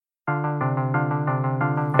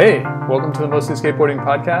Hey, welcome to the Mostly Skateboarding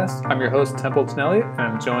Podcast. I'm your host, Temple Tonelli, and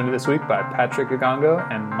I'm joined this week by Patrick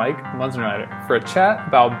Agongo and Mike Munzenreiter for a chat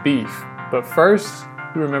about beef. But first,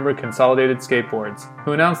 we remember Consolidated Skateboards,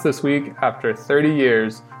 who announced this week after 30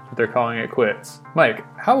 years that they're calling it quits. Mike,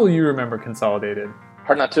 how will you remember Consolidated?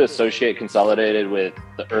 Hard not to associate Consolidated with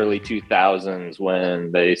the early 2000s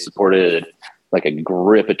when they supported like a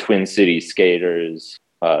grip of Twin Cities skaters.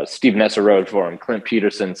 Steve Nessa rode for him, Clint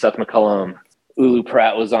Peterson, Seth McCullum, Ulu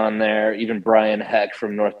Pratt was on there. Even Brian Heck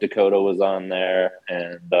from North Dakota was on there.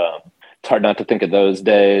 And it's hard not to think of those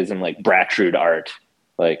days and like Bratrude art.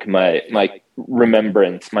 Like my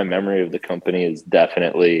remembrance, my memory of the company is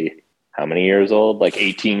definitely how many years old? Like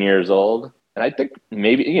 18 years old. And I think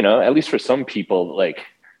maybe, at least for some people, like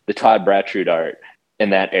the Todd Bratrude art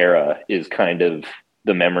in that era is kind of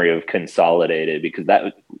the memory of Consolidated, because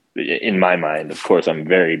that, in my mind, of course, I'm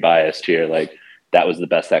very biased here. Like that was the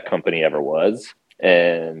best that company ever was.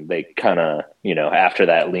 And they kind of, after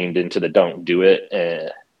that leaned into the don't do it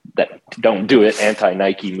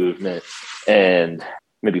anti-Nike movement and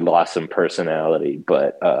maybe lost some personality.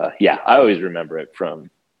 But I always remember it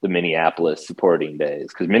from the Minneapolis supporting days,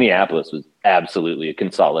 because Minneapolis was absolutely a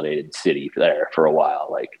consolidated city there for a while.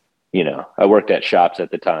 Like, I worked at shops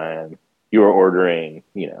at the time. You were ordering,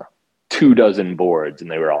 24 boards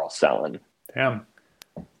and they were all selling. Damn.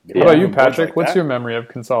 What about you, Patrick? Like what's your memory of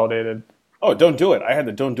Consolidated? Oh, don't do it. I had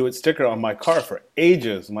the don't do it sticker on my car for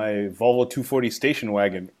ages. My Volvo 240 station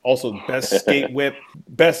wagon. Also best skate whip,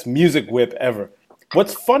 best music whip ever.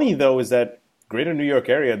 What's funny, though, is that Greater New York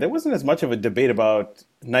area, there wasn't as much of a debate about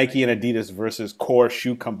Nike and Adidas versus core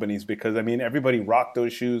shoe companies because, everybody rocked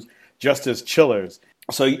those shoes just as chillers.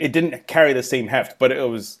 So it didn't carry the same heft, but it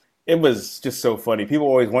was just so funny. People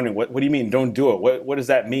were always wondering, what do you mean, don't do it? What does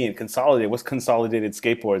that mean? Consolidate? What's Consolidated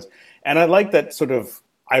Skateboards? And I like that sort of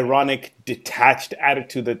ironic, detached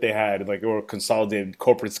attitude that they had, like, or Consolidated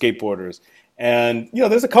Corporate Skateboarders. And,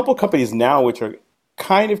 there's a couple companies now which are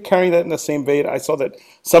kind of carrying that in the same vein. I saw that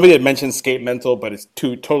somebody had mentioned Skate Mental, but it's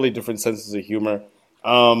two totally different senses of humor.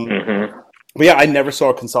 But yeah, I never saw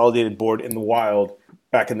a Consolidated board in the wild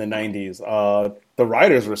back in the 90s. The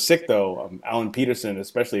riders were sick, though. Alan Peterson,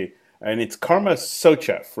 especially. And it's Karma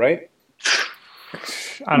Sochev, right?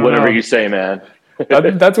 Whatever you say, man.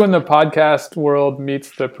 That's when the podcast world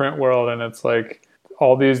meets the print world, and it's like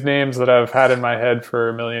all these names that I've had in my head for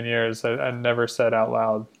a million years I never said out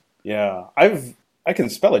loud. Yeah, I can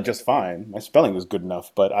spell it just fine. My spelling was good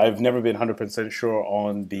enough, but I've never been 100% sure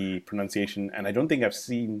on the pronunciation, and I don't think I've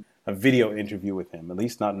seen a video interview with him, at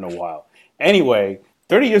least not in a while. Anyway,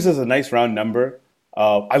 30 years is a nice round number.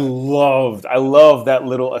 I love that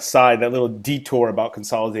little aside, that little detour about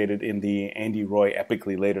Consolidated in the Andy Roy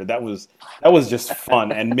Epically Later. That was just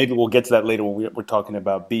fun, and maybe we'll get to that later when we're talking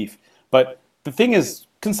about beef. But the thing is,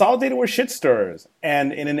 Consolidated were shit stirrers,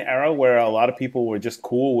 and in an era where a lot of people were just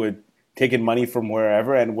cool with taking money from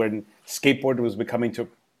wherever, and when skateboard was becoming to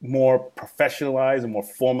more professionalized and more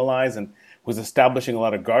formalized and was establishing a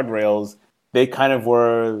lot of guardrails, they kind of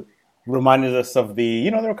were reminded us of the, they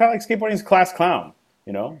were kind of like skateboarding's class clown.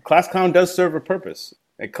 Class clown does serve a purpose.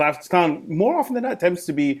 A class clown, more often than not, tends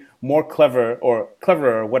to be more cleverer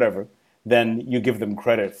or whatever than you give them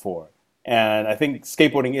credit for. And I think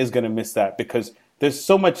skateboarding is going to miss that because there's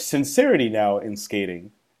so much sincerity now in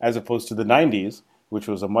skating as opposed to the 90s, which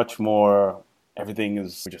was a much more, everything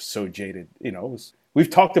is just so jaded. We've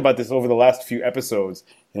talked about this over the last few episodes.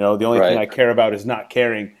 The only thing I care about is not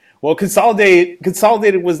caring. Well,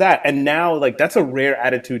 Consolidated was that. And now, that's a rare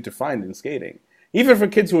attitude to find in skating. Even for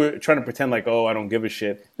kids who are trying to pretend like, oh, I don't give a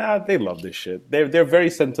shit. Nah, they love this shit. They're very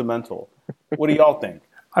sentimental. What do y'all think?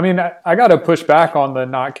 I got to push back on the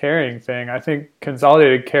not caring thing. I think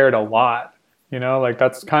Consolidated cared a lot.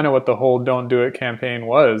 That's kind of what the whole Don't Do It campaign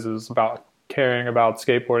was about caring about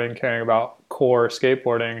skateboarding, caring about core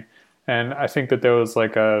skateboarding. And I think that there was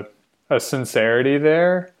a sincerity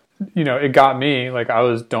there. It got me, I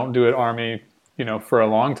was Don't Do It Army, for a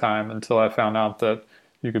long time until I found out that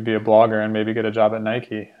you could be a blogger and maybe get a job at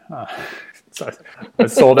Nike. So I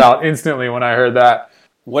sold out instantly when I heard that.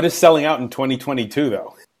 What is selling out in 2022,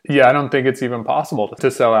 though? Yeah, I don't think it's even possible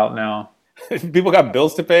to sell out now. People got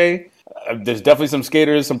bills to pay. There's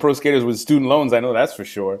definitely some pro skaters with student loans. I know that's for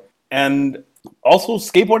sure. And also,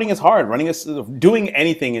 skateboarding is hard. Doing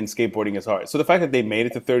anything in skateboarding is hard. So the fact that they made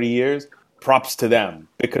it to 30 years, props to them,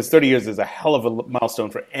 because 30 years is a hell of a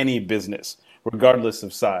milestone for any business, regardless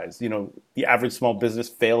of size. The average small business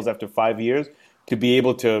fails after 5 years. To be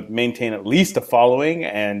able to maintain at least a following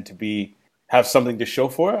and to have something to show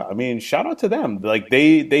for it, shout out to them.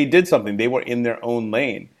 They did something. They were in their own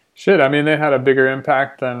lane. Shit, I mean, they had a bigger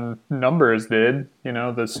impact than numbers did. You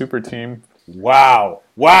know, the super team. Wow!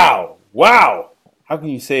 Wow! Wow! How can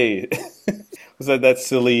you say? Was that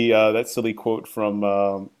silly quote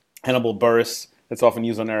from Hannibal Buress that's often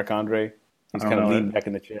used on Eric Andre? He's I don't kind of know leaning it. back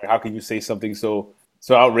in the chair. How can you say something so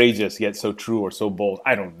outrageous yet so true or so bold?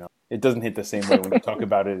 I don't know. It doesn't hit the same way when you talk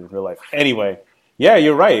about it in real life. Anyway, yeah,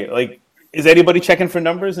 you're right. Like, is anybody checking for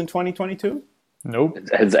numbers in 2022? Nope.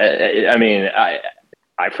 I mean,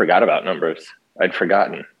 I forgot about numbers. I'd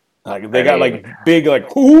forgotten. Like they I got mean, like big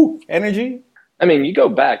like whoo energy. I mean, you go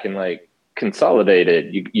back and like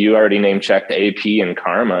consolidated. You already name checked AP and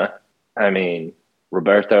Karma. I mean,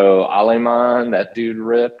 Roberto Aleman, that dude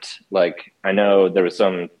ripped. Like, I know there was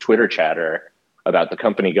some Twitter chatter about the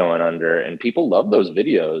company going under, and people love those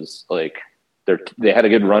videos. Like, they had a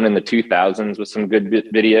good run in the 2000s with some good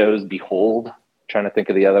videos. Behold, trying to think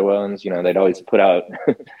of the other ones. You know, they'd always put out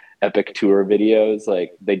epic tour videos.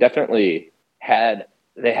 Like, they definitely had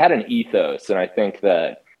an ethos, and I think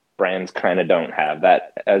that brands kind of don't have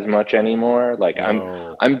that as much anymore. Like,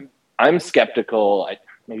 No. I'm skeptical.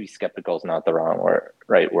 Maybe skeptical is not the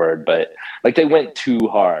right word, but like they went too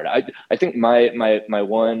hard. I think my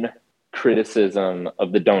one criticism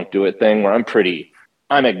of the don't do it thing, where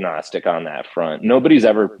I'm agnostic on that front. Nobody's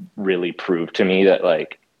ever really proved to me that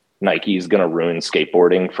like Nike's gonna ruin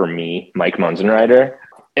skateboarding for me, Mike Munzenrider.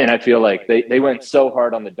 And I feel like they went so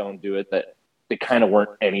hard on the don't do it that they kind of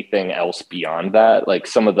weren't anything else beyond that. Like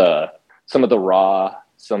some of the raw,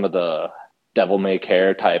 some of the devil may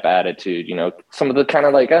care type attitude, you know, some of the kind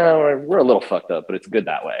of like, oh, we're a little fucked up, but it's good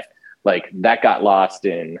that way. Like that got lost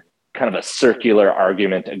in kind of a circular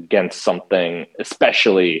argument against something,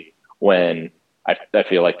 especially when I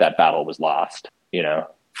feel like that battle was lost, you know?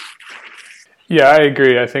 Yeah, I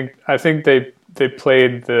agree. I think they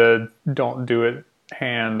played the don't do it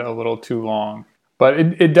hand a little too long. But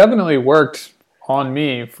it definitely worked on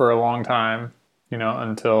me for a long time, you know,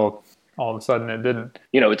 until all of a sudden it didn't.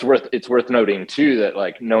 You know, it's worth noting too that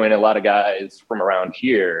like knowing a lot of guys from around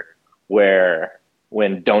here, where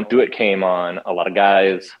when Don't Do It came on, a lot of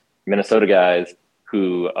guys, Minnesota guys,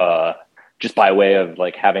 who just by way of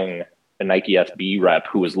like having a Nike SB rep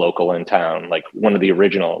who was local in town, like one of the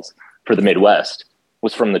originals for the Midwest,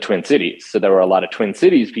 was from the Twin Cities. So there were a lot of Twin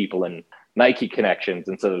Cities people and Nike connections,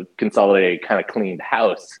 and so Consolidated kind of cleaned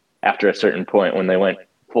house after a certain point when they went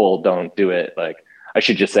full Don't Do It. Like, I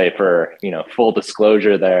should just say, for, you know, full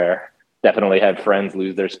disclosure there, definitely had friends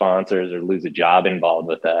lose their sponsors or lose a job involved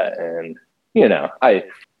with that. And, you know, I'm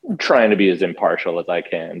trying to be as impartial as I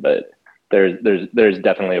can, but there's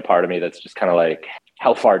definitely a part of me that's just kind of like,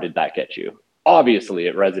 how far did that get you? Obviously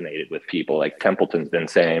it resonated with people, like Templeton's been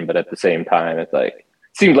saying, but at the same time, it's like,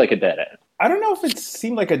 seemed like a dead end. I don't know if it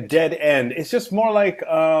seemed like a dead end. It's just more like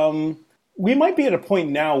we might be at a point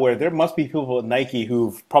now where there must be people at Nike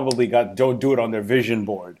who've probably got Don't Do It on their vision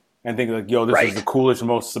board and think like, yo, this is the coolest,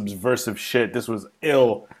 most subversive shit. This was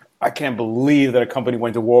ill. I can't believe that a company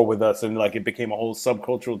went to war with us and like it became a whole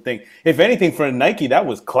subcultural thing. If anything, for Nike, that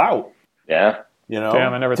was clout. Yeah. You know,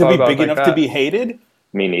 Damn, I never to thought be about big it like enough that. to be hated.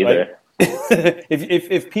 Me neither. Like,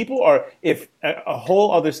 if a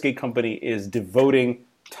whole other skate company is devoting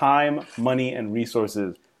time, money, and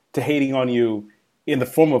resources to hating on you in the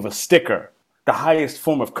form of a sticker, the highest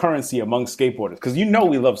form of currency among skateboarders, because you know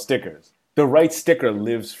we love stickers. The right sticker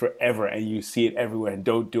lives forever, and you see it everywhere, and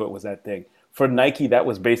Don't Do It was that thing. For Nike, that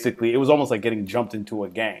was basically, it was almost like getting jumped into a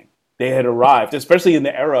gang. They had arrived, especially in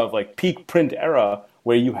the era of like peak print era,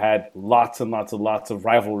 where you had lots and lots and lots of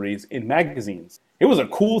rivalries in magazines. It was a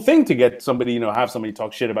cool thing to get somebody, you know, have somebody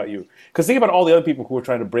talk shit about you. Because think about all the other people who were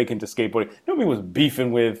trying to break into skateboarding. Nobody was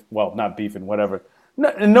beefing with, well, not beefing, whatever.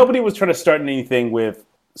 Nobody was trying to start anything with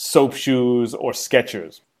Soap Shoes or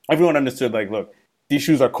Skechers. Everyone understood, like, look, these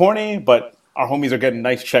shoes are corny, but our homies are getting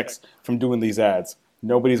nice checks from doing these ads.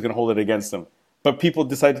 Nobody's going to hold it against them. But people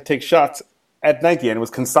decided to take shots at Nike, and it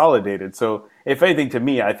was Consolidated. So, if anything, to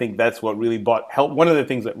me, I think that's what really helped. One of the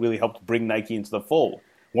things that really helped bring Nike into the fold.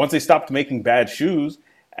 Once they stopped making bad shoes,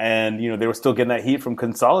 and you know they were still getting that heat from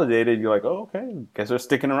Consolidated, you're like, oh, okay, guess they're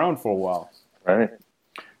sticking around for a while. Right.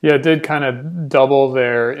 Yeah, it did kind of double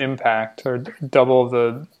their impact or double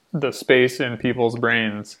the space in people's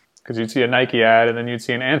brains, because you'd see a Nike ad and then you'd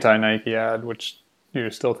see an anti-Nike ad, which you're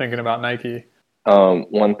still thinking about Nike.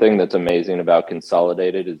 One thing that's amazing about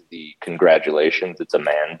Consolidated is the congratulations, it's a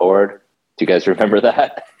man board. Do you guys remember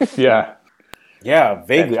that? Yeah. Yeah,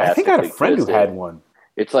 vaguely. I think I had a friend who had one.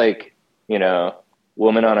 It's like, you know,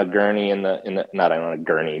 woman on a gurney in the not on a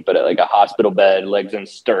gurney, but like a hospital bed, legs in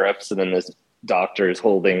stirrups, and then this doctor is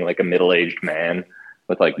holding like a middle-aged man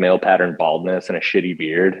with like male pattern baldness and a shitty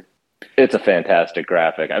beard. It's a fantastic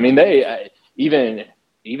graphic. I mean,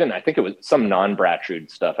 even I think it was some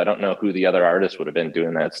non-Bratrude stuff. I don't know who the other artist would have been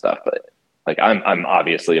doing that stuff, but like I'm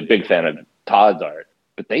obviously a big fan of Todd's art,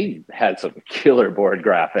 but they had some killer board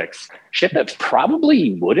graphics. Shit that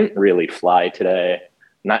probably wouldn't really fly today.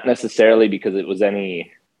 Not necessarily because it was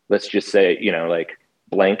any, let's just say, like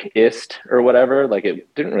blankist or whatever. Like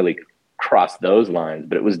it didn't really cross those lines,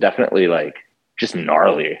 but it was definitely like just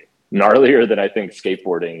gnarlier than I think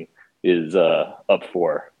skateboarding is up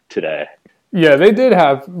for today. Yeah, they did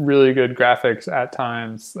have really good graphics at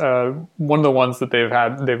times. One of the ones that they've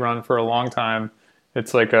run for a long time,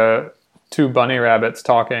 it's like two bunny rabbits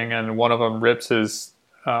talking, and one of them rips his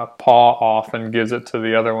paw off and gives it to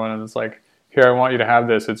the other one, and it's like, "Here, I want you to have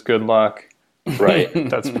this. It's good luck." Right.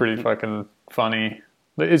 That's pretty fucking funny.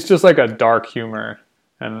 It's just like a dark humor,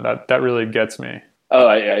 and that really gets me. Oh,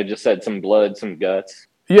 I just said some blood, some guts.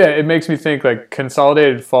 Yeah, it makes me think like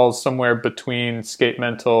Consolidated falls somewhere between Skate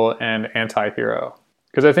Mental and Anti-Hero.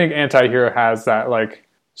 Because I think Anti-Hero has that like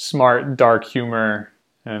smart, dark humor,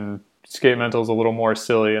 and Skate Mental's a little more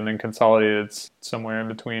silly, and then Consolidated's somewhere in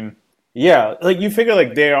between. Yeah, like you figure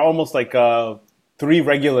like they're almost like three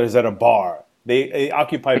regulars at a bar. They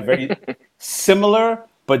occupy very similar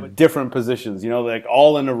but different positions, like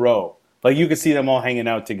all in a row. Like you could see them all hanging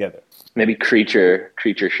out together. Maybe Creature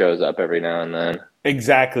shows up every now and then.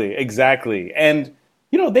 Exactly. And,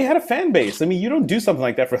 they had a fan base. I mean, you don't do something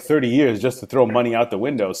like that for 30 years just to throw money out the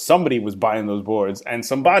window. Somebody was buying those boards, and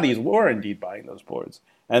some bodies were indeed buying those boards.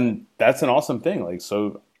 And that's an awesome thing. Like,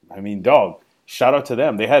 so, I mean, dog, shout out to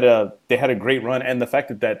them. They had a great run, and the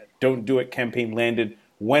fact that Don't Do It campaign landed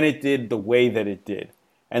when it did the way that it did,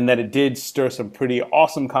 and that it did stir some pretty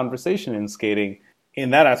awesome conversation in skating,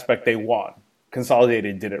 in that aspect, they won.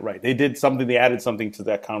 Consolidated did it right. They did something, they added something to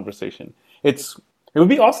that conversation. It would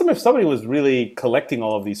be awesome if somebody was really collecting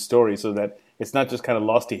all of these stories so that it's not just kind of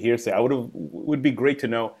lost to hearsay. Would be great to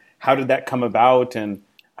know, how did that come about, and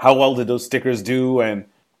how well did those stickers do, and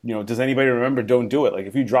does anybody remember Don't Do It? Like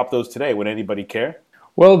if you drop those today, would anybody care?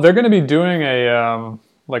 Well, they're going to be doing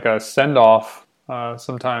a send off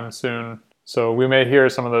sometime soon, so we may hear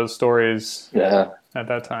some of those stories. Yeah. At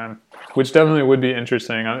that time, which definitely would be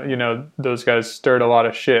interesting. Those guys stirred a lot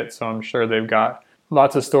of shit, so I'm sure they've got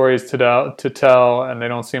lots of stories to tell, and they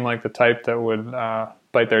don't seem like the type that would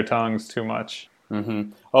bite their tongues too much.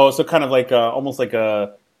 Mm-hmm. Oh, so kind of like almost like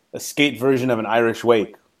a skate version of an Irish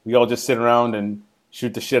wake. We all just sit around and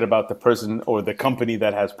shoot the shit about the person or the company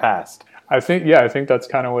that has passed. I think that's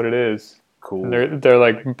kind of what it is. Cool. And they're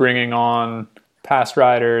like bringing on past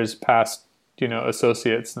riders, past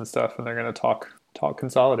associates and stuff, and they're going to talk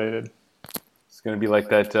Consolidated. It's going to be like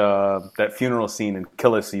that funeral scene in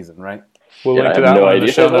Killer Season, right? We'll link to that one in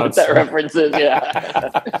the show what notes. that reference is. Yeah.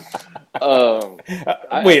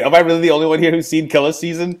 Wait, am I really the only one here who's seen Killer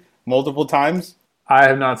Season multiple times? I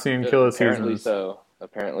have not seen Killer Season.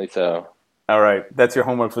 Apparently so. All right, that's your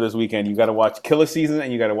homework for this weekend. You got to watch Killer Season,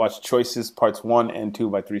 and you got to watch Choices Parts 1 and 2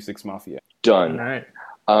 by 3-6 Mafia. Done.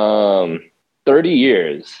 All right. 30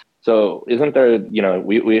 years. So isn't there,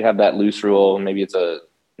 we have that loose rule. Maybe it's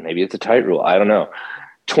a tight rule. I don't know.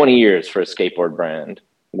 20 years for a skateboard brand,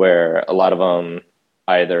 where a lot of them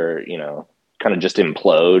either, kind of just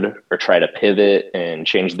implode or try to pivot and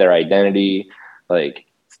change their identity. Like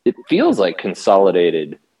it feels like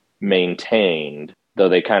Consolidated maintained, though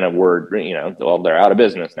they kind of were, well, they're out of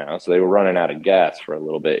business now. So they were running out of gas for a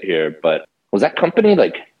little bit here. But was that company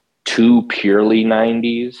like too purely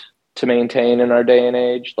 90s to maintain in our day and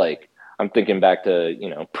age? Like I'm thinking back to,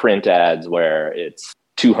 print ads where it's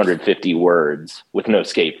 250 words with no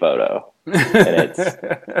skate photo. And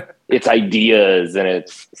it's ideas and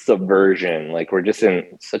it's subversion. Like we're just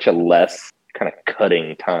in such a less kind of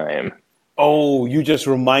cutting time. Oh, you just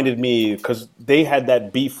reminded me, because they had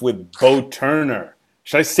that beef with Bo Turner.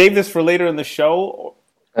 Should I save this for later in the show?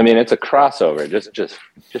 I mean, it's a crossover. Just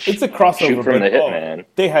it's a crossover shoot from the Hitman.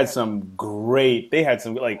 They had some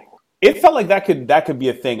like, it felt like that could be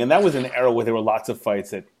a thing, and that was an era where there were lots of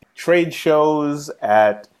fights at trade shows,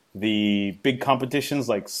 at the big competitions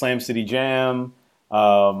like Slam City Jam.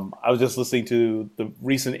 I was just listening to the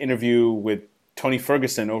recent interview with Tony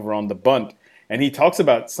Ferguson over on The Bunt, and he talks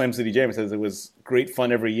about Slam City Jam. He says it was great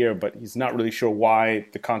fun every year, but he's not really sure why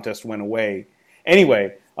the contest went away.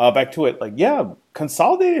 Anyway, back to it. Like, yeah,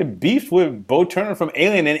 Consolidated beefed with Bo Turner from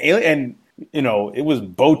Alien, and it was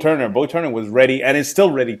Bo Turner. Bo Turner was ready and is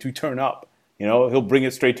still ready to turn up. He'll bring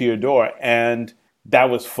it straight to your door, and that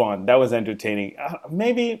was fun. That was entertaining.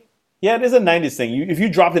 Maybe, yeah, it is a 90s thing. If you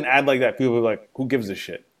dropped an ad like that, people were like, who gives a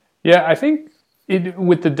shit? Yeah, I think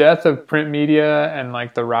with the death of print media and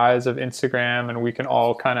like the rise of Instagram, and we can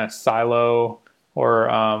all kind of silo,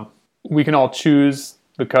 or we can all choose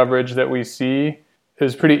the coverage that we see,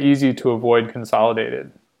 it's pretty easy to avoid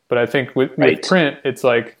consolidated. But I think with print, it's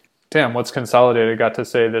like, damn, what's consolidated got to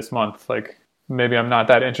say this month? Like, maybe I'm not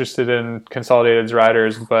that interested in Consolidated's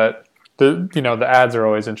writers, but the ads are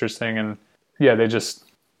always interesting, and yeah, they just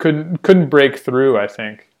couldn't break through, I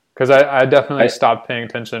think. Because I definitely stopped paying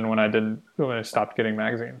attention when I stopped getting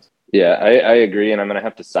magazines. Yeah, I agree, and I'm going to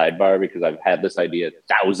have to sidebar because I've had this idea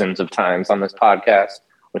thousands of times on this podcast,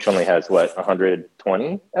 which only has,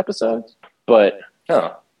 120 episodes? But,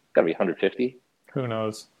 got to be 150. Who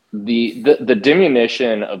knows? The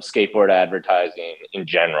diminution of skateboard advertising in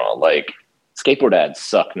general, like, skateboard ads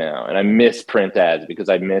suck now, and I miss print ads because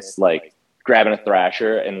I miss, like, grabbing a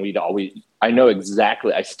Thrasher, and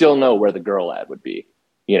I still know where the girl ad would be.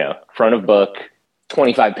 Front of book,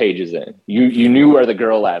 25 pages in. You knew where the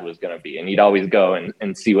girl ad was going to be, and you'd always go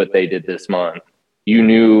and see what they did this month. You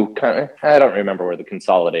knew I don't remember where the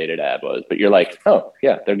Consolidated ad was, but you're like, oh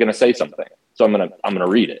yeah, they're going to say something, so I'm gonna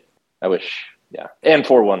read it. I wish, yeah. And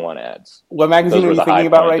 411 ads. What magazine are you thinking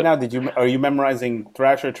about right now? Are you memorizing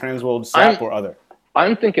Thrasher, Transworld, Sap, or other?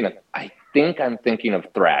 I think I'm thinking of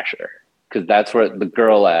Thrasher because that's where the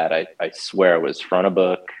girl ad. I swear was front of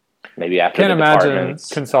book. Maybe after Can't imagine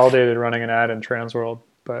Consolidated running an ad in Transworld,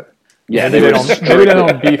 but yeah, maybe they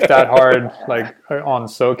don't beef that hard like on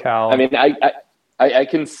SoCal. I mean, I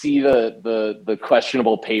can see the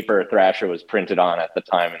questionable paper Thrasher was printed on at the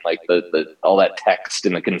time, and like the all that text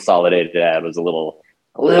in the Consolidated ad was a little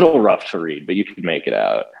rough to read, but you could make it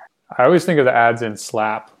out. I always think of the ads in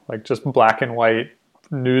Slap, like just black and white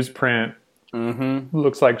newsprint. Mm-hmm.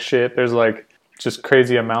 Looks like shit. There's like just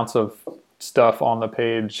crazy amounts of stuff on the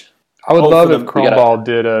page. I would love if Chromeball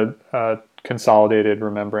did a Consolidated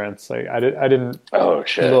remembrance. Like I didn't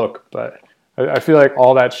look, but I feel like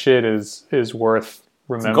all that shit is worth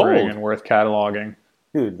remembering and worth cataloging.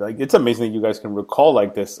 Dude, like it's amazing that you guys can recall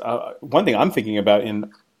like this. One thing I'm thinking about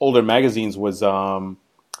in older magazines was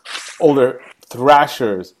older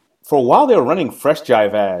Thrashers. For a while, they were running Fresh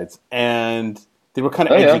Jive ads, and they were kind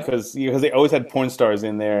of edgy because they always had porn stars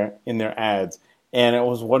in their ads. And I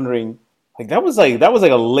was wondering. Like that was like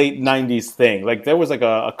a late '90s thing. Like there was like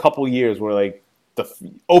a couple years where like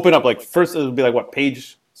open up like first it would be like what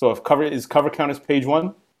page? So if cover count is page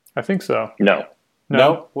 1? I think so. No.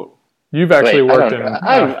 You've actually worked in.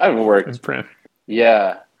 I've worked in print.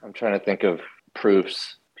 Yeah, I'm trying to think of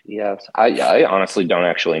proofs. PDFs. I honestly don't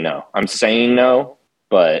actually know. I'm saying no,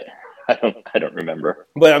 but I don't remember.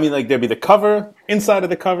 But I mean, like there'd be the cover, inside of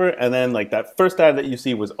the cover, and then like that first ad that you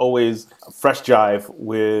see was always Fresh Jive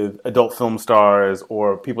with adult film stars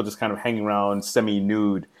or people just kind of hanging around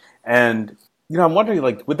semi-nude. And I'm wondering,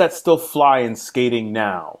 like, would that still fly in skating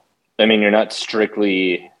now? I mean, you're not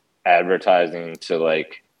strictly advertising to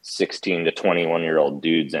like 16 to 21-year-old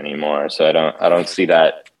dudes anymore, so I don't see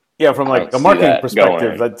that. Yeah, from like a marketing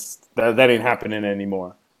perspective, that ain't happening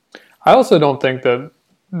anymore. I also don't think that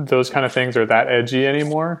those kind of things are that edgy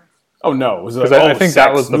anymore. Oh no, because I think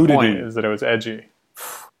that was the point, is that it was edgy.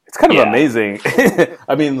 It's kind of amazing.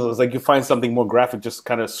 I mean, it was like you find something more graphic just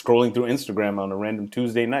kind of scrolling through Instagram on a random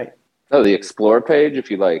Tuesday night. Oh, the Explore page, if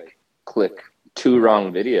you like click 2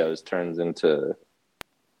 wrong videos, turns into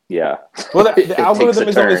Well, the algorithm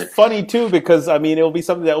is always funny too, because I mean, it will be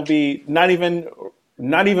something that will be not even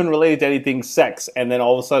related to anything sex, and then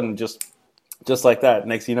all of a sudden, just like that,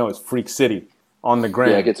 next thing you know, it's Freak City on the gram.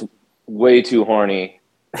 Yeah, it gets way too horny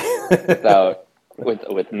without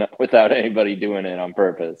anybody doing it on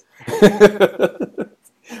purpose.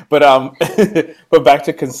 But back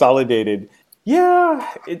to Consolidated. Yeah,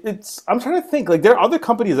 it's. I'm trying to think. Like there are other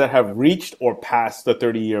companies that have reached or passed the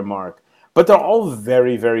 30-year mark, but they're all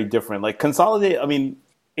very, very different. Like Consolidated. I mean,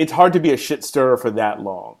 it's hard to be a shit stirrer for that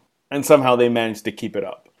long, and somehow they managed to keep it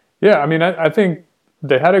up. Yeah, I mean, I think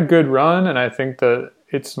they had a good run, and I think that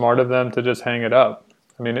it's smart of them to just hang it up.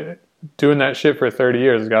 I mean, doing that shit for 30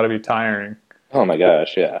 years has got to be tiring. Oh my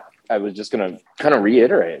gosh, yeah. I was just going to kind of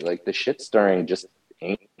reiterate, like the shit stirring just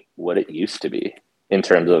ain't what it used to be in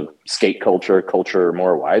terms of skate culture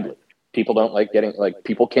more widely. People don't like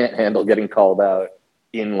people can't handle getting called out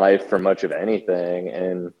in life for much of anything,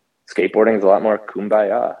 and skateboarding is a lot more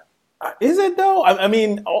kumbaya. Is it though? I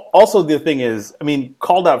mean, also the thing is, I mean,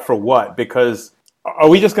 called out for what? Because are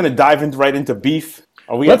we just going to dive right into beef?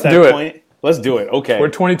 Are we at that point? Let's do it. Okay. We're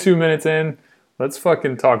 22 minutes in. Let's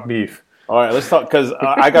fucking talk beef. All right, let's talk, because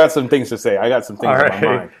I got some things to say. I got some things on my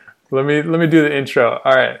mind. Let me do the intro.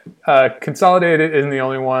 All right. Consolidated isn't the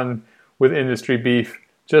only one with industry beef.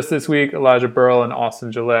 Just this week, Elijah Burrell and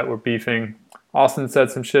Austin Gillette were beefing Austin said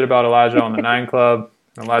some shit about Elijah on the 9 Club.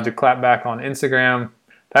 Elijah clapped back on Instagram.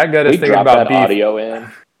 That got us thinking about beef. Audio in.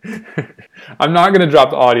 I'm not going to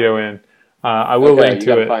drop the audio in. I will link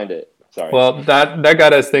to it. Find it. Sorry. Well, that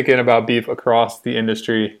got us thinking about beef across the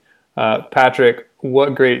industry. Patrick,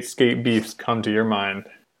 what great skate beefs come to your mind?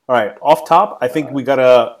 All right, off top, I think we got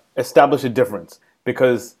to establish a difference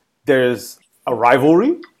because there's a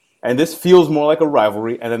rivalry, and this feels more like a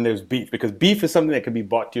rivalry, and then there's beef because beef is something that can be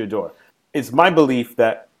brought to your door. It's my belief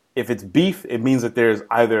that if it's beef, it means that there's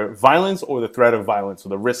either violence or the threat of violence or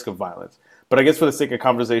the risk of violence. But I guess for the sake of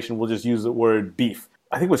conversation, we'll just use the word beef.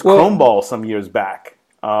 I think it was Chrome Ball some years back.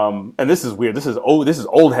 And this is weird. This is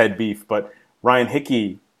old head beef. But Ryan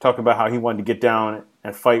Hickey talked about how he wanted to get down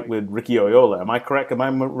and fight with Ricky Oyola. Am I correct? Am I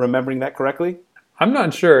remembering that correctly? I'm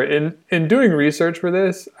not sure. In doing research for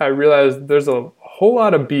this, I realized there's a whole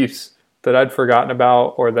lot of beefs that I'd forgotten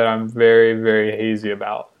about or that I'm very, very hazy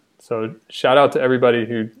about. So shout out to everybody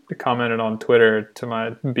who commented on Twitter to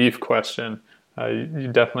my beef question. You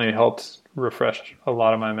definitely helped refresh a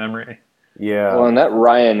lot of my memory. Yeah. Well, and that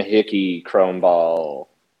Ryan Hickey Chrome Ball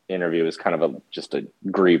interview is kind of just a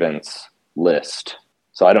grievance list.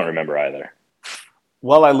 So I don't remember either.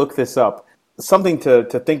 While I look this up, something to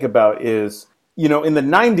think about is, in the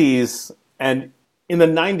 90s,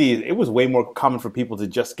 it was way more common for people to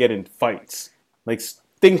just get in fights. Like,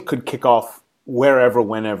 things could kick off wherever,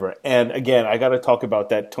 whenever. And again, I got to talk about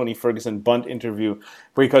that Tony Ferguson Bunt interview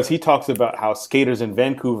because he talks about how skaters in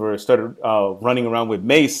Vancouver started running around with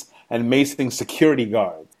mace and macing security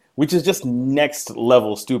guards, which is just next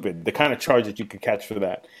level stupid, the kind of charge that you could catch for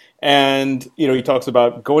that. And, he talks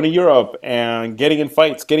about going to Europe and getting in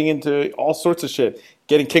fights, getting into all sorts of shit,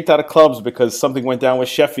 getting kicked out of clubs because something went down with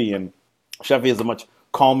Sheffy. And Sheffy is a much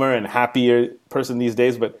calmer and happier person these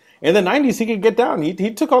days. But in the 90s, he could get down.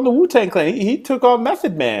 He took on the Wu-Tang Clan. He took on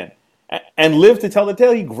Method Man and lived to tell the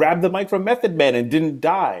tale. He grabbed the mic from Method Man and didn't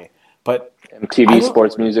die. But MTV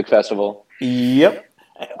Sports Music Festival. Yep.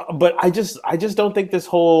 But I just don't think this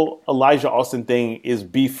whole Elijah Austin thing is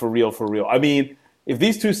beef for real, for real. I mean, if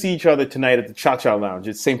these two see each other tonight at the Cha-Cha Lounge,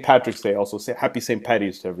 it's St. Patrick's Day also. Happy St.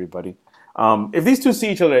 Patty's to everybody. If these two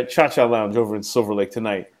see each other at Cha-Cha Lounge over in Silver Lake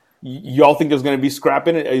tonight, y'all think there's going to be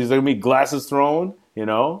scrapping? Is there going to be glasses thrown?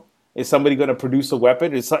 Is somebody going to produce a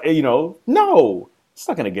weapon? No. It's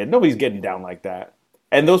not going to nobody's getting down like that.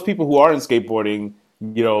 And those people who are in skateboarding,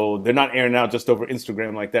 they're not airing out just over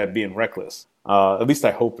Instagram like that, being reckless. At least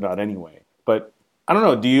I hope not anyway. But I don't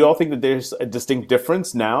know. Do you all think that there's a distinct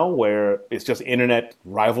difference now where it's just internet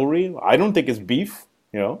rivalry? I don't think it's beef,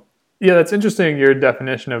 Yeah, that's interesting, your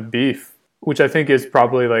definition of beef, which I think is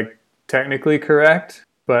probably like technically correct.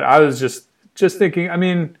 But I was just thinking, I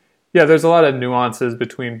mean, yeah, there's a lot of nuances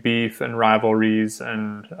between beef and rivalries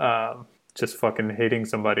and just fucking hating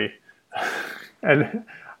somebody. And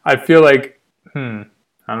I feel like, I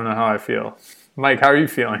don't know how I feel. Mike, how are you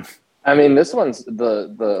feeling? I mean, this one's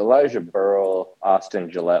the Elijah Burrell, Austin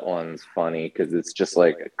Gillette one's funny because it's just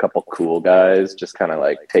like a couple cool guys just kind of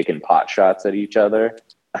like taking pot shots at each other.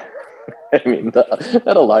 I mean,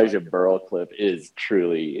 that Elijah Burrell clip is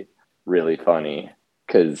truly really funny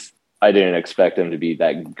because I didn't expect him to be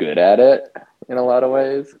that good at it in a lot of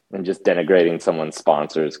ways, and just denigrating someone's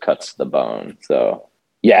sponsors cuts to the bone. So,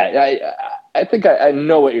 yeah, I think I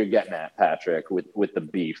know what you're getting at, Patrick, with the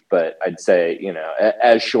beef, but I'd say,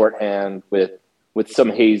 as shorthand with some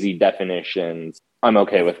hazy definitions, I'm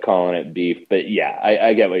okay with calling it beef. But yeah,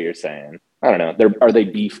 I get what you're saying. I don't know. Are they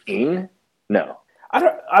beefing? No.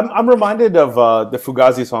 I'm reminded of the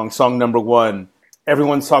Fugazi song number 1.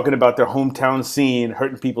 Everyone's talking about their hometown scene,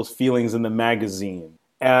 hurting people's feelings in the magazine.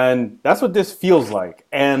 And that's what this feels like.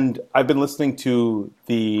 And I've been listening to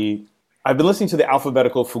the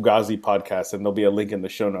Alphabetical Fugazi podcast, and there'll be a link in the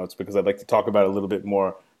show notes because I'd like to talk about it a little bit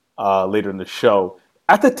more later in the show.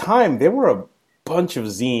 At the time, there were a bunch of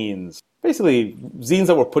zines, basically zines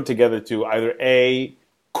that were put together to either A,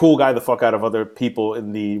 cool guy the fuck out of other people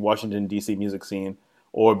in the Washington, D.C. music scene,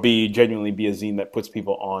 or B, genuinely be a zine that puts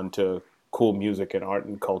people on to cool music and art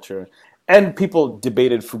and culture. And people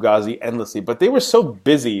debated Fugazi endlessly, but they were so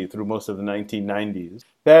busy through most of the 1990s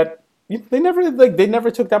that they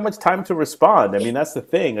never took that much time to respond. I mean, that's the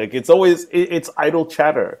thing. Like, it's idle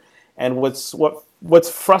chatter. And what's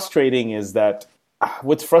frustrating is that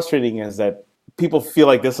people feel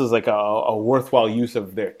like this is like a worthwhile use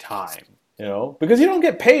of their time. Because you don't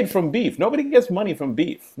get paid from beef. Nobody gets money from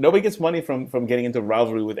beef. Nobody gets money from getting into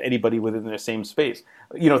rivalry with anybody within their same space.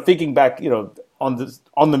 Thinking back,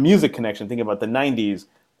 on the music connection, thinking about the 90s,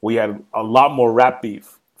 we had a lot more rap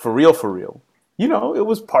beef, for real. It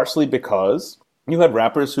was partially because You had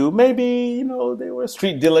rappers who maybe, they were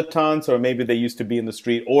street dilettantes, or maybe they used to be in the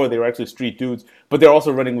street, or they were actually street dudes, but they're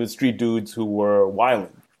also running with street dudes who were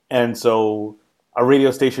wilding. And so a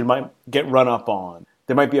radio station might get run up on.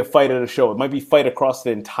 There might be a fight at a show. It might be fight across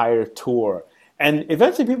the entire tour. And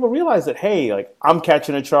eventually people realize that, hey, like, I'm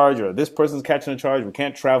catching a charge, or this person's catching a charge. We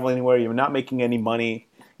can't travel anywhere. You're not making any money.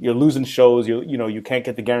 You're losing shows. You can't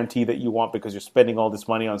get the guarantee that you want because you're spending all this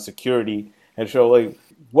money on security and show. Like,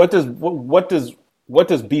 what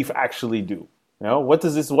does beef actually do? What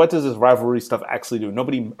does this rivalry stuff actually do?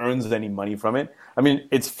 Nobody earns any money from it. I mean,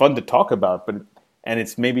 it's fun to talk about,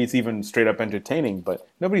 and maybe it's even straight up entertaining, but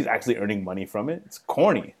nobody's actually earning money from it. It's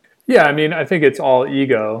corny. Yeah, I mean, I think it's all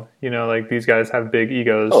ego. Like these guys have big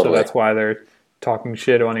egos, so that's why they're talking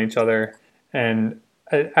shit on each other. And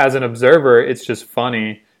as an observer, it's just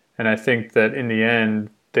funny. And I think that in the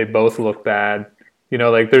end, they both look bad.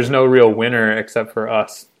 Like there's no real winner except for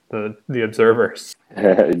us, the observers.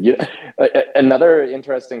 Yeah. Another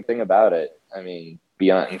interesting thing about it, I mean,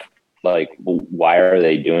 beyond like, why are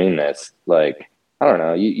they doing this? Like, I don't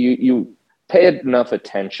know. You pay enough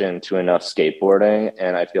attention to enough skateboarding,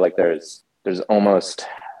 and I feel like there's almost,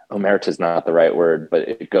 omerta is not the right word, but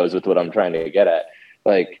it goes with what I'm trying to get at.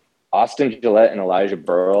 Like, Austin Gillette and Elijah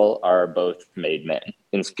Burrell are both made men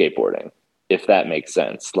in skateboarding, if that makes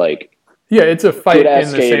sense. Like, yeah, it's a fight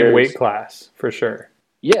in the same weight class for sure.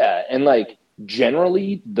 Yeah, and like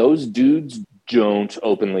generally those dudes don't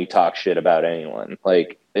openly talk shit about anyone.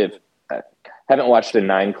 Like, if I haven't watched a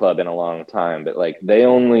Nine Club in a long time, but like they'll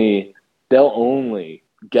only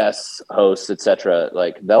guests, hosts, etc.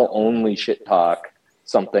 Like they'll only shit talk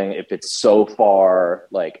something if it's so far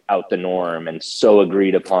like out the norm and so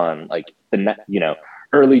agreed upon, like the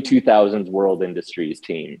early 2000s World Industries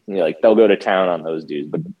team. Like they'll go to town on those dudes,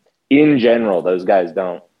 but in general, those guys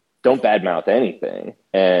don't badmouth anything.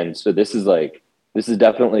 And so this is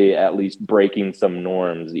definitely at least breaking some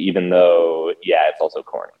norms, even though, yeah, it's also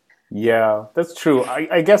corny. Yeah, that's true.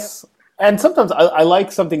 I guess, and sometimes I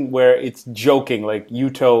like something where it's joking, like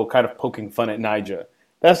Yuto kind of poking fun at Nyjah.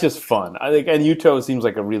 That's just fun. I think, and Yuto seems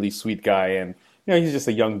like a really sweet guy, and he's just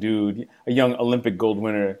a young dude, a young Olympic gold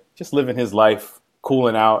winner, just living his life,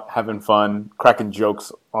 cooling out, having fun, cracking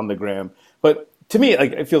jokes on the gram. But to me,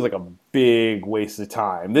 like, it feels like a big waste of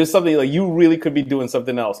time. There's something like you really could be doing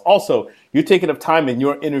something else. Also, you're taking up time in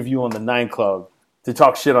your interview on the Nine Club to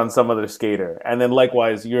talk shit on some other skater, and then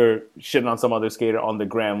likewise, you're shitting on some other skater on the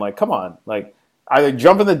gram. Like, come on, like, either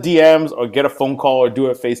jump in the DMs or get a phone call or do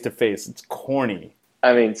it face to face. It's corny.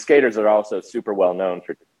 I mean, skaters are also super well known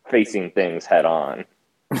for facing things head on.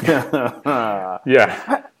 Yeah,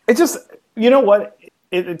 it just, you know what?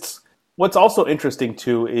 It's what's also interesting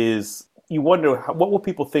too is, you wonder what will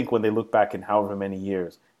people think when they look back in however many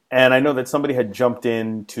years. And I know that somebody had jumped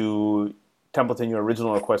in to Templeton, your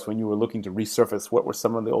original request, when you were looking to resurface what were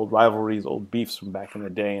some of the old rivalries, old beefs from back in the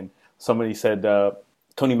day. And somebody said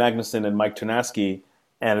Tony Magnuson and Mike Ternasky,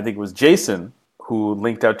 and I think it was Jason who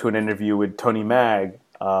linked out to an interview with Tony Mag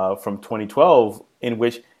from 2012, in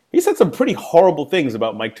which he said some pretty horrible things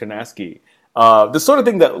about Mike Ternasky. The sort of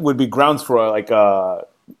thing that would be grounds for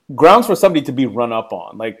somebody to be run up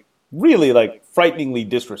on, like, really, like, frighteningly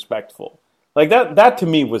disrespectful. Like, that to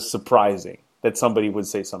me was surprising, that somebody would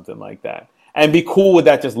say something like that and be cool with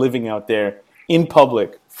that just living out there in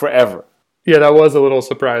public forever. Yeah, that was a little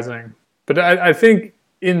surprising. But I think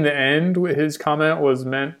in the end, his comment was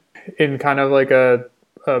meant in kind of like a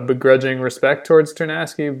begrudging respect towards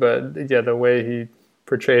Ternasky. But yeah, the way he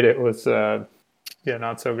portrayed it was,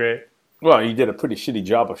 not so great. Well, he did a pretty shitty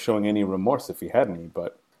job of showing any remorse if he had any.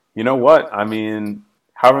 But you know what? I mean,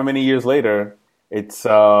 however many years later, it's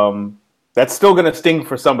that's still going to sting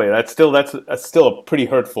for somebody. That's still pretty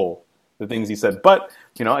hurtful, the things he said. But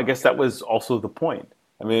I guess that was also the point.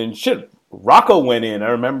 I mean, shit, Rocco went in. I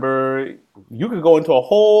remember you could go into a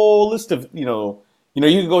whole list of you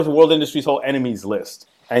could go to World Industries' whole enemies list,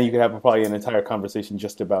 and you could have probably an entire conversation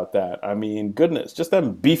just about that. I mean, goodness, just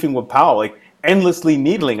them beefing with Powell, like endlessly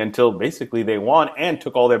needling until basically they won and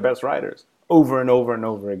took all their best riders over and over and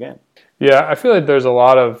over again. Yeah, I feel like there's a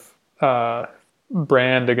lot of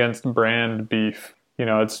brand against brand beef.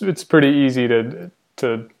 It's pretty easy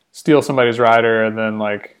to steal somebody's rider, and then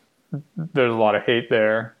like there's a lot of hate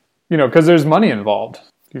there. Because there's money involved.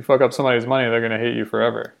 If you fuck up somebody's money, they're gonna hate you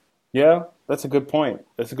forever. Yeah, that's a good point.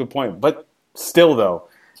 But still, though,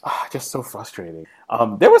 just so frustrating.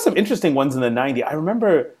 There were some interesting ones in the '90s. I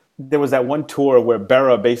remember there was that one tour where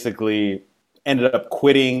Berra basically ended up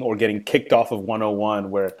quitting or getting kicked off of 101,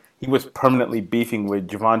 where he was permanently beefing with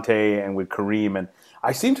Javante and with Kareem. And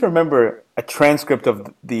I seem to remember a transcript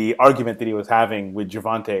of the argument that he was having with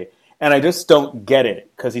Javante. And I just don't get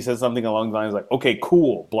it because he says something along the lines like, okay,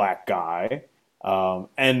 cool, black guy.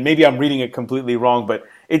 And maybe I'm reading it completely wrong, but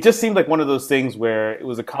it just seemed like one of those things where it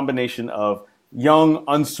was a combination of young,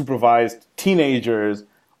 unsupervised teenagers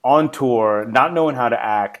on tour, not knowing how to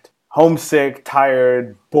act, homesick,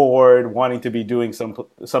 tired, bored, wanting to be doing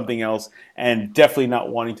something else, and definitely not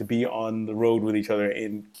wanting to be on the road with each other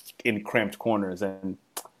in cramped corners. And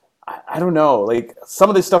I don't know, like some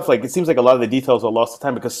of this stuff, like it seems like a lot of the details are lost to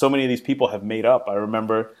time because so many of these people have made up. I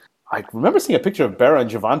remember seeing a picture of Berra and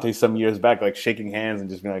Javante some years back, like shaking hands and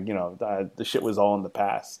just being like, the shit was all in the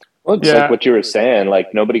past. Well, it's like what you were saying,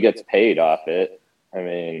 like nobody gets paid off it. I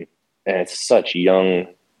mean, and it's such young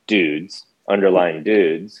dudes, underlying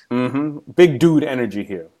dudes. Mm-hmm. Big dude energy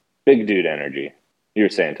here. Big dude energy. You were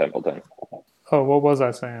saying Templeton. Oh, what was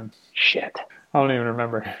I saying? Shit. I don't even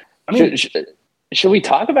remember. I mean, should we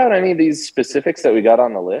talk about any of these specifics that we got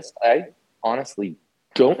on the list? I honestly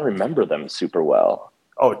don't remember them super well.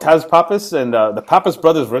 Oh, Taz Pappas and the Pappas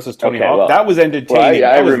brothers versus Tony Hawk. Well, that was entertaining.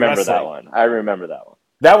 I remember that one. I remember that one.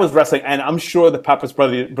 That was wrestling, and I'm sure the Pappas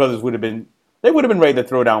brothers would have been ready to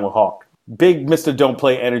throw down with Hawk. Big Mr. Don't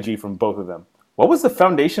Play energy from both of them. What was the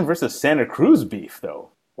Foundation versus Santa Cruz beef, though?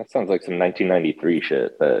 That sounds like some 1993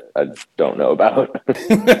 shit that I don't know about.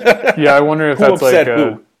 Yeah, I wonder if that's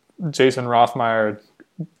like Jason Rothmeyer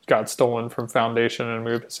got stolen from Foundation and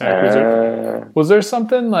moved to Santa Cruz. Was there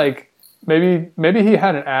something like maybe he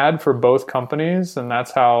had an ad for both companies, and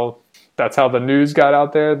that's how the news got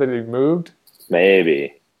out there that he moved?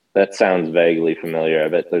 Maybe. That sounds vaguely familiar. I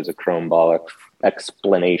bet there's a Chromeball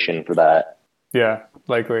explanation for that. Yeah,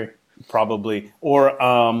 likely. Probably. Or,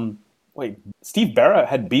 wait, Steve Berra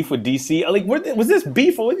had beef with DC? Like, was this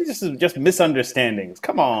beef or was this just misunderstandings?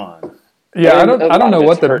 Come on. Yeah, I don't know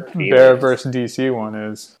what the Berra versus DC one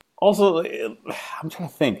is. Also, I'm trying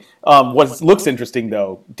to think. What looks interesting,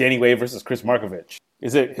 though, Danny Way versus Chris Markovich.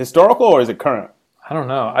 Is it historical or is it current? I don't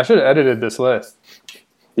know. I should have edited this list.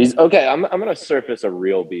 Okay, I'm going to surface a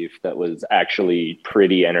real beef that was actually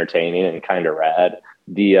pretty entertaining and kind of rad.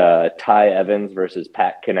 The Ty Evans versus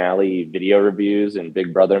Pat Canale video reviews in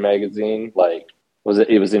Big Brother magazine. Like,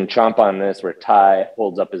 it was in Chomp on This where Ty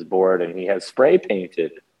holds up his board and he has spray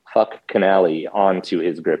painted "fuck Canale" onto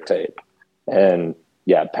his grip tape. And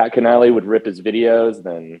yeah, Pat Canale would rip his videos,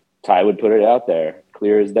 then Ty would put it out there,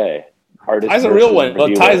 clear as day. Ty's a real one. Well,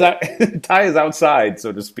 Ty is outside,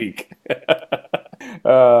 so to speak.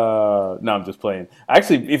 No, I'm just playing.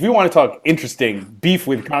 Actually, if you want to talk interesting beef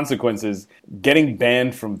with consequences, getting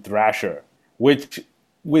banned from Thrasher, which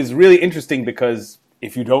was really interesting because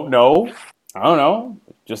if you don't know, I don't know,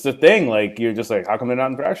 just a thing. Like you're just like, how come they're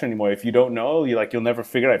not in Thrasher anymore? If you don't know, you'll never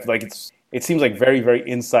figure it out. Like it seems like very, very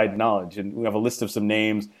inside knowledge. And we have a list of some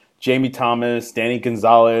names: Jamie Thomas, Danny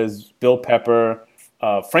Gonzalez, Bill Pepper,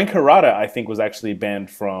 Frank Harada. I think was banned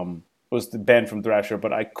from Thrasher,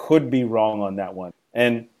 but I could be wrong on that one.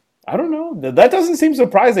 And I don't know. That doesn't seem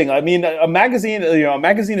surprising. I mean, a magazine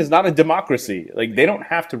is not a democracy. Like they don't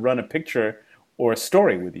have to run a picture or a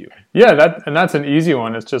story with you. Yeah, that's an easy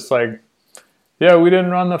one. It's just like, yeah, we didn't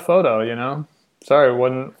run the photo. Sorry,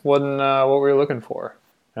 wasn't what we were looking for.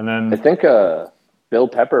 And then I think Bill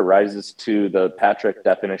Pepper rises to the Patrick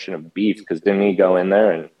definition of beef because didn't he go in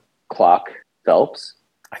there and clock Phelps?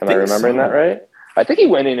 Am I remembering that right? I think he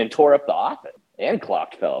went in and tore up the office and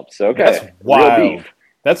clocked Phelps. Okay, that's wild. Real beef.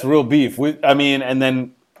 That's real beef. And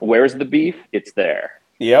then where's the beef? It's there.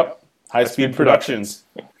 Yep, High Speed Productions.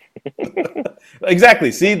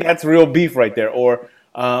 Exactly. See, that's real beef right there. Or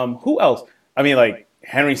who else? I mean, like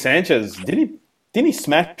Henry Sanchez. Didn't he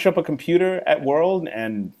smash up a computer at World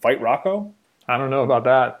and fight Rocco? I don't know about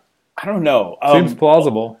that. I don't know. Seems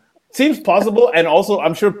plausible. Seems plausible, and also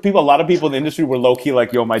I'm sure a lot of people in the industry were low key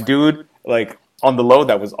like, "Yo, my dude, like on the low,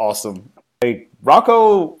 that was awesome." Like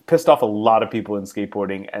Rocco pissed off a lot of people in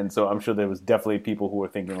skateboarding, and so I'm sure there was definitely people who were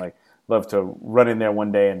thinking like, "Love to run in there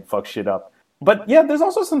one day and fuck shit up." But yeah, there's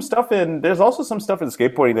also some stuff in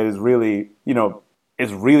skateboarding that is really,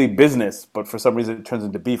 is really business, but for some reason it turns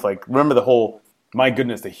into beef. Like remember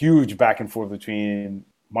the huge back and forth between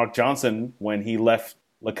Mark Johnson when he left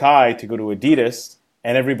Lakai to go to Adidas.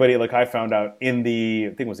 And everybody at Lakai found out in I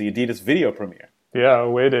think it was the Adidas video premiere. Yeah,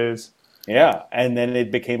 away days. Yeah, and then it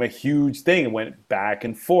became a huge thing. It went back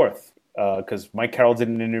and forth because Mike Carroll did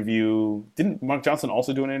an interview. Didn't Mark Johnson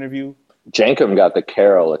also do an interview? Jankum got the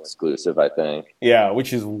Carroll exclusive, I think. Yeah,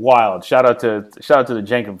 which is wild. Shout out to the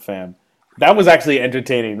Jankum fam. That was actually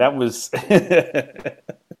entertaining. That was that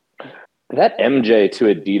MJ to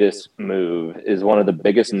Adidas move is one of the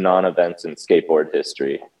biggest non-events in skateboard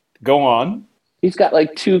history. Go on. He's got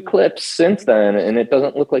like 2 clips since then, and it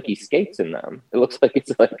doesn't look like he skates in them. It looks like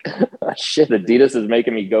it's like, oh, shit, Adidas is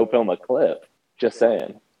making me go film a clip. Just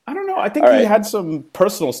saying. I don't know. I think All he right. had some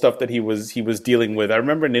personal stuff that he was dealing with. I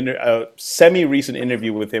remember a semi-recent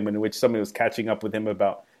interview with him in which somebody was catching up with him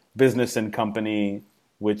about business and company,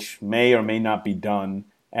 which may or may not be done,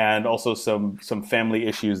 and also some family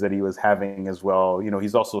issues that he was having as well. You know,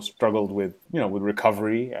 he's also struggled with with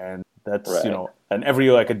recovery, and that's Right. an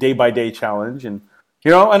a day-by-day challenge, and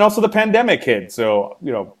and also the pandemic hit. So,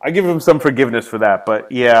 I give him some forgiveness for that.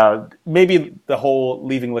 But yeah, maybe the whole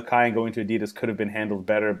leaving Lakai and going to Adidas could have been handled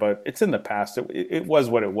better, but it's in the past. It was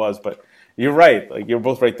what it was. But you're right. Like, you're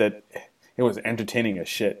both right that it was entertaining as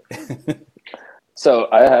shit. So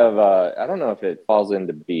I have, I don't know if it falls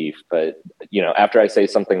into beef, but, after I say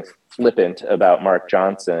something flippant about Mark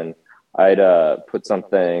Johnson, I'd put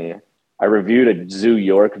something, I reviewed a Zoo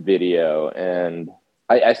York video, and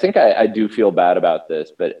I think I do feel bad about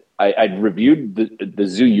this, but I reviewed the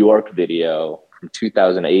Zoo York video from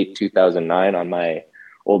 2008, 2009 on my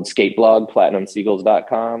old skate blog,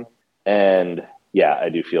 platinumseagulls.com. And yeah, I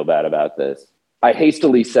do feel bad about this. I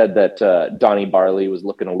hastily said that Donnie Barley was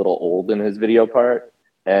looking a little old in his video part.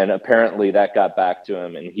 And apparently that got back to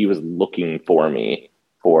him, and he was looking for me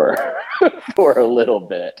for for a little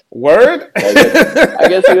bit. Word? I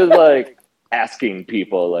guess he was like asking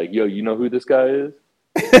people like, yo, you know who this guy is?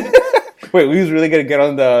 Wait, we was really gonna get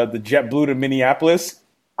on the JetBlue to Minneapolis?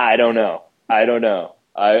 I don't know.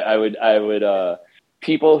 I would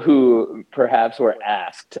people who perhaps were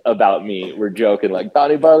asked about me were joking like,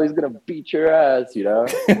 Donnie Barley's gonna beat your ass,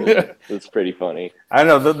 It's pretty funny. I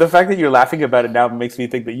don't know. The fact that you're laughing about it now makes me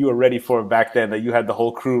think that you were ready for it back then, that you had the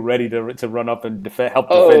whole crew ready to run up and help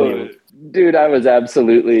defend you. Dude, I was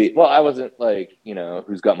absolutely, well, I wasn't like,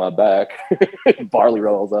 who's got my back? Barley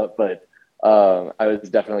rolls up, but I was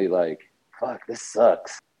definitely like, fuck, this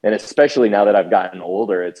sucks. And especially now that I've gotten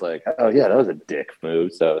older, it's like, oh yeah, that was a dick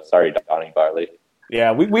move. So sorry, Donnie Barley.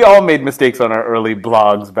 Yeah, we all made mistakes on our early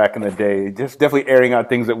blogs back in the day. Just definitely airing out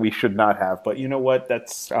things that we should not have. But you know what?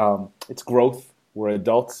 That's it's growth. We're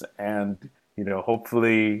adults, and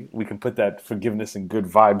hopefully we can put that forgiveness and good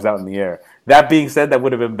vibes out in the air. That being said, that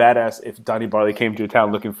would have been badass if Donnie Barley came to your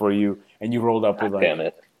town looking for you, and you rolled up with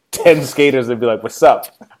like 10 skaters and be like, "What's up?"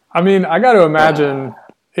 I mean, I got to imagine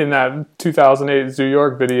in that 2008 Zoo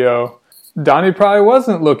York video, Donnie probably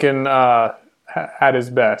wasn't looking at his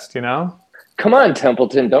best, Come on,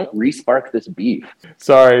 Templeton, don't re-spark this beef.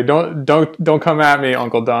 Sorry, don't come at me,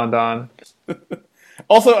 Uncle Don Don.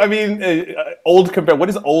 Also, I mean, old compared. What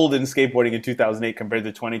is old in skateboarding in 2008 compared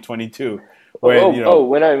to 2022?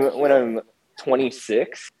 When I'm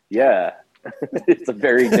 26, yeah, it's a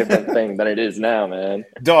very different thing than it is now, man.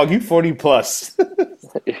 Dog, you 40 plus.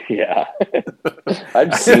 Yeah,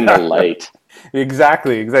 I've seen the light.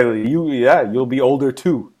 Exactly. You'll be older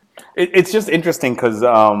too. It's just interesting because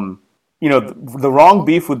the wrong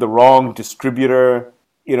beef with the wrong distributor,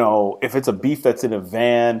 if it's a beef that's in a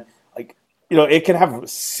van, like, it can have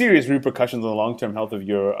serious repercussions on the long-term health of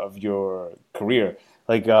your career.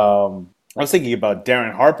 Like, I was thinking about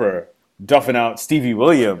Darren Harper duffing out Stevie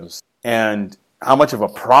Williams and how much of a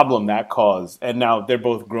problem that caused. And now they're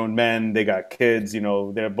both grown men. They got kids,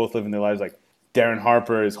 they're both living their lives. Like, Darren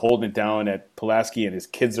Harper is holding it down at Pulaski, and his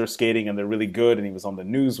kids are skating and they're really good. And he was on the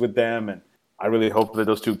news with them. And I really hope that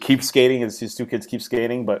those two keep skating, and his 2 kids keep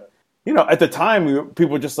skating. But, at the time,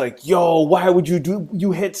 people were just like, yo, why would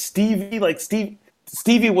you hit Stevie? Like,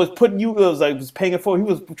 Stevie was putting you, was paying it forward. He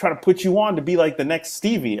was trying to put you on to be like the next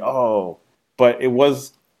Stevie. Oh, but it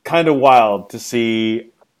was kind of wild to see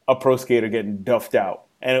a pro skater getting duffed out.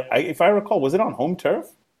 And if I recall, was it on home turf?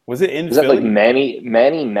 Was it in Philly? That like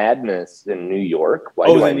Manny Madness in New York? It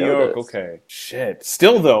was in New York. This? Okay. Shit.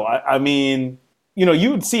 Still, though, I mean, you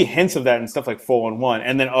would see hints of that in stuff like 411,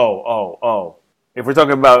 and then if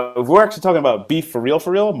we're actually talking about beef for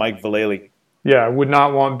real, Mike Vallely. Yeah, I would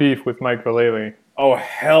not want beef with Mike Vallely. Oh,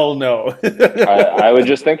 hell no. I was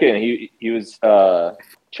just thinking he was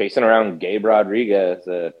chasing around Gabe Rodriguez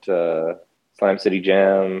at Slam City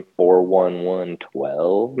Jam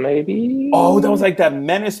 41112, maybe? Oh, that was like that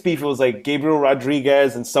Menace beef. It was like Gabriel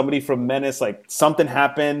Rodriguez and somebody from Menace. Like, something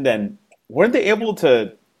happened, and weren't they able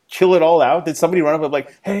to chill it all out? Did somebody run up and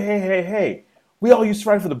like, hey, we all used to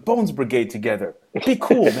ride for the Bones Brigade together. Be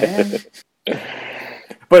cool, man.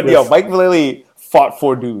 But, Mike Vallely fought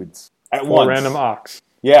 4 dudes at once. Random ox.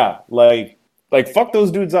 Yeah, like fuck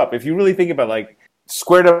those dudes up. If you really think about it,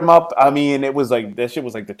 squared them up. I mean, it was like, that shit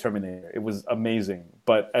was like the Terminator. It was amazing.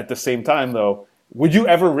 But at the same time, though, would you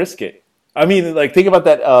ever risk it? I mean, like, think about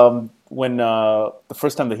that when the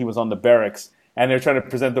first time that he was on the barracks and they're trying to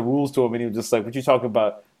present the rules to him, and he was just like, "What you talking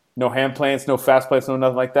about? No hand plants, no fast plants, no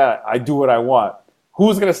nothing like that. I do what I want."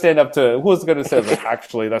 Who's going to stand up to? Who's going to say, like,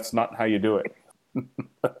 "Actually, that's not how you do it"?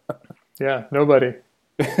 Yeah, nobody.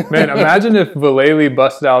 Man, imagine if Vallely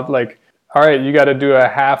busted out like, "All right, you got to do a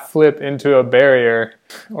half flip into a barrier,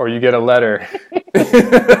 or you get a letter."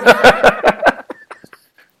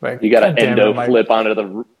 Like, you got to endo flip onto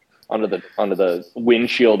the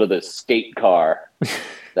windshield of the skate car.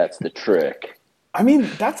 That's the trick. I mean,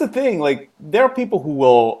 that's the thing. Like, there are people who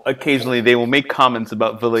will occasionally they will make comments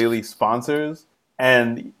about Vallely sponsors,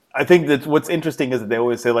 and I think that what's interesting is that they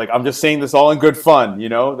always say, like, "I'm just saying this all in good fun," you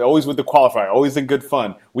know? They're always with the qualifier, always in good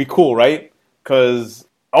fun. We cool, right? Because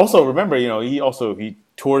also remember, you know, he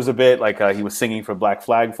tours a bit. Like, he was singing for Black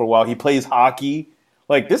Flag for a while. He plays hockey.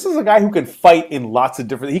 Like, this is a guy who can fight in lots of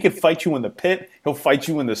different. He can fight you in the pit. He'll fight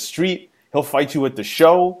you in the street. He'll fight you at the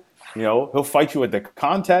show. You know, he'll fight you at the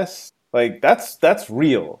contest. Like, that's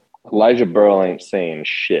real. Elijah Burrell ain't saying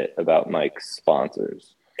shit about Mike's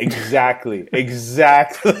sponsors. Exactly.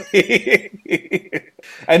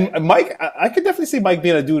 And Mike, I could definitely see Mike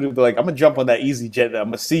being a dude who'd be like, "I'm gonna jump on that easy jet. I'm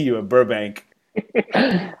gonna see you in Burbank."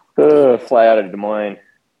 Fly out of Des Moines.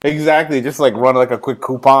 Exactly. Just like run like a quick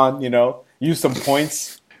coupon, you know, use some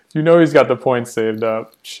points. You know he's got the points saved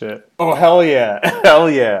up. Shit. Oh, hell yeah. Hell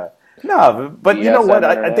yeah. No, but you know what?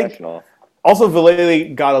 I think also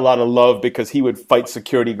Vallely got a lot of love because he would fight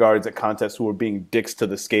security guards at contests who were being dicks to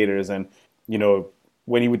the skaters. And, you know,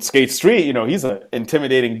 when he would skate street, you know, he's an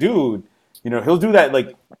intimidating dude. You know, he'll do that.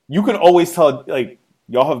 Like, you can always tell, like,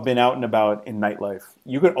 y'all have been out and about in nightlife.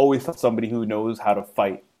 You can always tell somebody who knows how to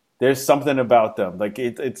fight. There's something about them. Like,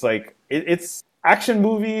 it's action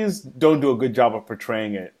movies don't do a good job of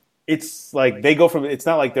portraying it. It's like it's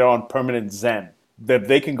not like they're on permanent Zen. That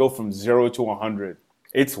they can go from 0 to 100.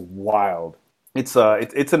 It's wild. It's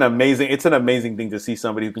an amazing thing to see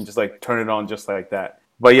somebody who can just like turn it on just like that.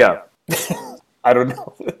 But yeah, I don't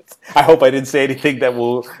know. I hope I didn't say anything that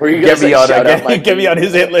will get me on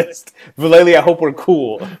his hit list. Vallely, I hope we're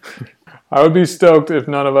cool. I would be stoked if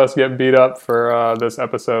none of us get beat up for this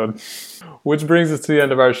episode. Which brings us to the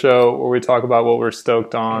end of our show where we talk about what we're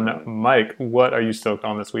stoked on. Mike, what are you stoked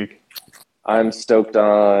on this week? I'm stoked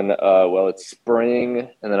on, well, it's spring,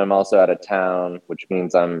 and then I'm also out of town, which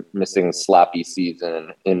means I'm missing sloppy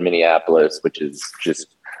season in Minneapolis, which is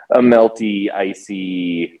just a melty,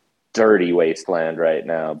 icy, dirty wasteland right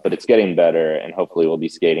now. But it's getting better, and hopefully we'll be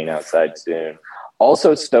skating outside soon.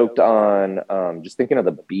 Also stoked on just thinking of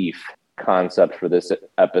the beef concept for this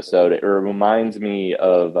episode. It reminds me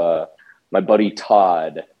of my buddy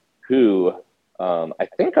Todd, who I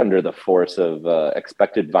think under the force of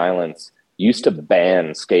expected violence used to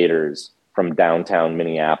ban skaters from downtown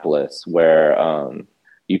Minneapolis, where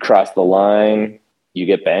you cross the line, you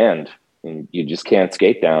get banned, and you just can't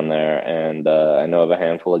skate down there. And I know of a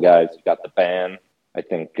handful of guys who got the ban. I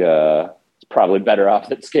think it's probably better off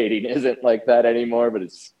that skating isn't like that anymore, but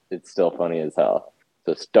it's still funny as hell.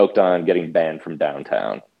 So stoked on getting banned from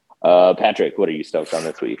downtown. Patrick, what are you stoked on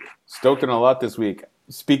this week? Stoked on a lot this week.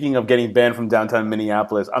 Speaking of getting banned from downtown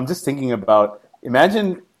Minneapolis, I'm just thinking about,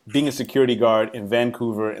 imagine being a security guard in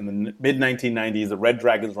Vancouver in the mid-1990s, the Red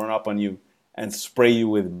Dragons run up on you and spray you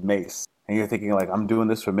with mace. And you're thinking, like, I'm doing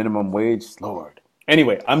this for minimum wage? Lord.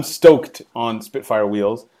 Anyway, I'm stoked on Spitfire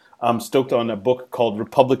Wheels. I'm stoked on a book called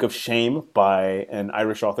Republic of Shame by an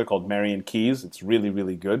Irish author called Marion Keyes. It's really,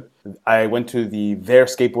 really good. I went to the Their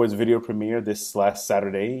Skateboards video premiere this last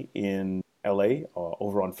Saturday in LA,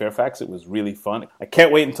 over on Fairfax. It was really fun. I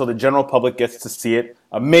can't wait until the general public gets to see it.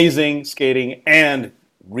 Amazing skating and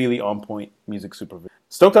really on point music supervision.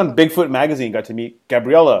 Stoked on Bigfoot Magazine. Got to meet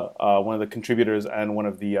Gabriella, one of the contributors and one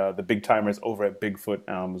of the big timers over at Bigfoot.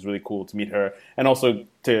 It was really cool to meet her, and also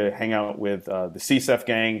to hang out with the CSEF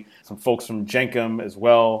gang, some folks from Jenkem as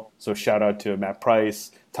well. So shout out to Matt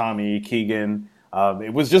Price, Tommy, Keegan.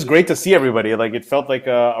 It was just great to see everybody. Like, it felt like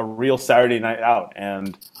a real Saturday night out,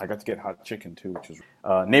 and I got to get hot chicken too, which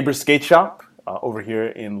was Neighbor's Skate Shop over here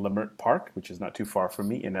in Lemert Park, which is not too far from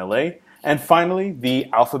me in LA. And finally, the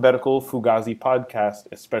Alphabetical Fugazi podcast,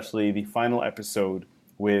 especially the final episode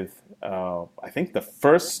with, I think, the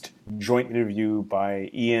first joint interview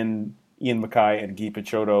by Ian Mackay and Guy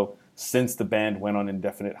Picciotto since the band went on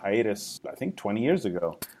indefinite hiatus, I think 20 years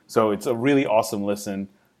ago. So it's a really awesome listen.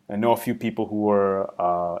 I know a few people who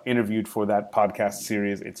were interviewed for that podcast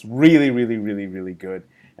series. It's really, really, really, really good.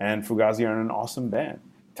 And Fugazi are an awesome band.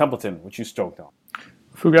 Templeton, what you stoked on?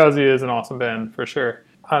 Fugazi is an awesome band, for sure.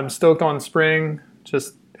 I'm stoked on spring.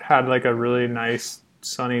 Just had like a really nice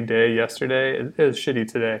sunny day yesterday. It was shitty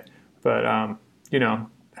today, but you know,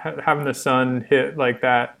 having the sun hit like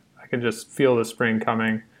that, can just feel the spring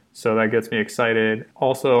coming. So that gets me excited.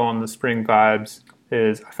 Also on the spring vibes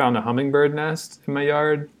is I found a hummingbird nest in my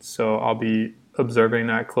yard. So I'll be observing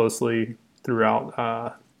that closely throughout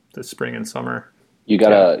the spring and summer. You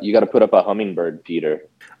gotta put up a hummingbird feeder.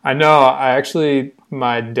 I know.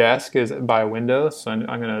 My desk is by a window, so I'm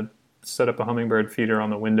gonna set up a hummingbird feeder on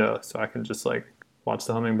the window so I can just like watch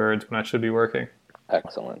the hummingbirds when I should be working.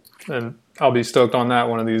 Excellent. And I'll be stoked on that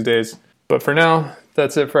one of these days. But for now,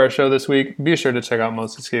 that's it for our show this week. Be sure to check out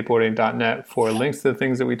mostlyskateboarding.net for links to the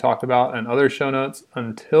things that we talked about and other show notes.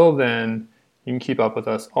 Until then, you can keep up with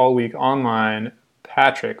us all week online.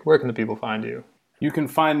 Patrick, where can the people find you? You can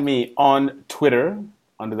find me on Twitter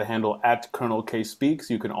under the handle @ColonelKSpeaks.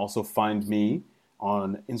 You can also find me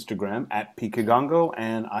on Instagram @PKigongo,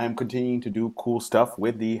 and I am continuing to do cool stuff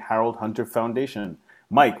with the Harold Hunter Foundation.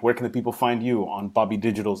 Mike, where can the people find you on Bobby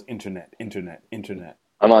Digital's internet?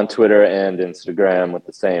 I'm on Twitter and Instagram with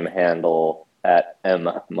the same handle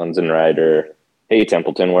 @MMunzenrider. Hey,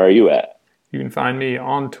 Templeton, where are you at? You can find me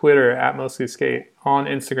on Twitter @MostlySkate, on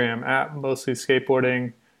Instagram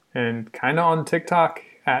 @MostlySkateboarding, and kind of on TikTok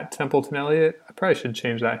 @TempletonElliott. I probably should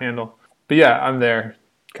change that handle. But yeah, I'm there,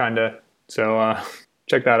 kind of. So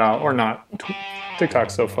check that out, or not.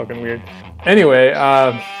 TikTok's so fucking weird. Anyway,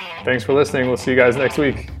 thanks for listening. We'll see you guys next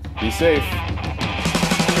week. Be safe.